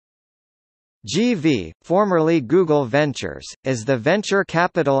GV, formerly Google Ventures, is the venture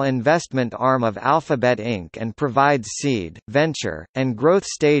capital investment arm of Alphabet Inc. and provides seed, venture, and growth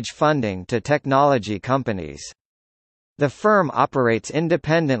stage funding to technology companies. The firm operates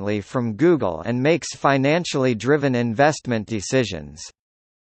independently from Google and makes financially driven investment decisions.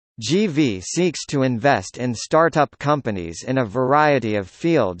 GV seeks to invest in startup companies in a variety of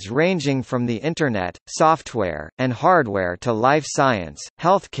fields ranging from the Internet, software, and hardware to life science,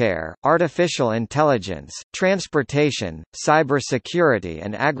 healthcare, artificial intelligence, transportation, cybersecurity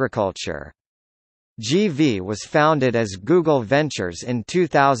and agriculture. GV was founded as Google Ventures in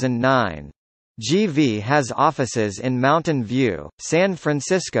 2009. GV has offices in Mountain View, San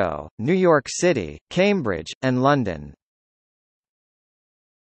Francisco, New York City, Cambridge, and London.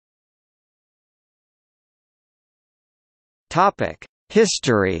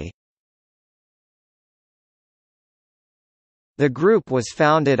 History. The group was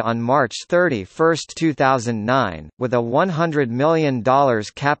founded on March 31, 2009, with a $100 million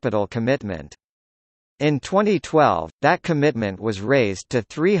capital commitment. In 2012, that commitment was raised to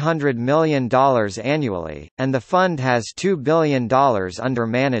 $300 million annually, and the fund has $2 billion under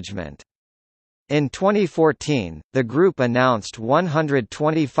management. In 2014, the group announced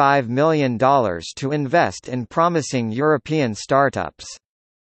 $125 million to invest in promising European startups.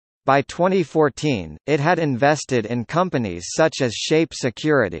 By 2014, it had invested in companies such as Shape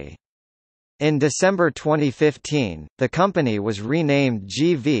Security. In December 2015, the company was renamed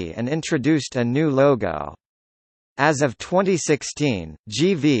GV and introduced a new logo. As of 2016,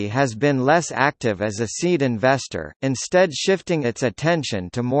 GV has been less active as a seed investor, instead shifting its attention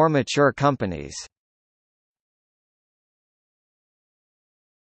to more mature companies.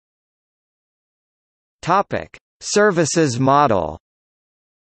 Topic: Services model.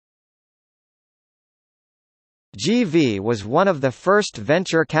 GV was one of the first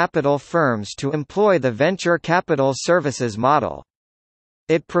venture capital firms to employ the venture capital services model.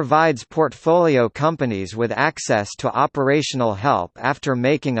 It provides portfolio companies with access to operational help after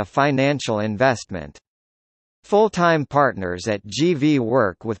making a financial investment. Full-time partners at GV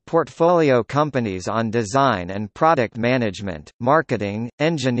work with portfolio companies on design and product management, marketing,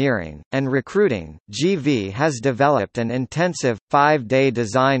 engineering, and recruiting. GV has developed an intensive, 5-day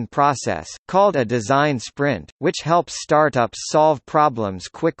design process, called a design sprint, which helps startups solve problems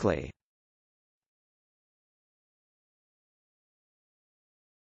quickly.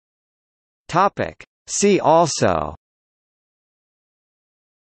 See also: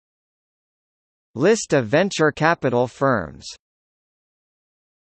 List of venture capital firms.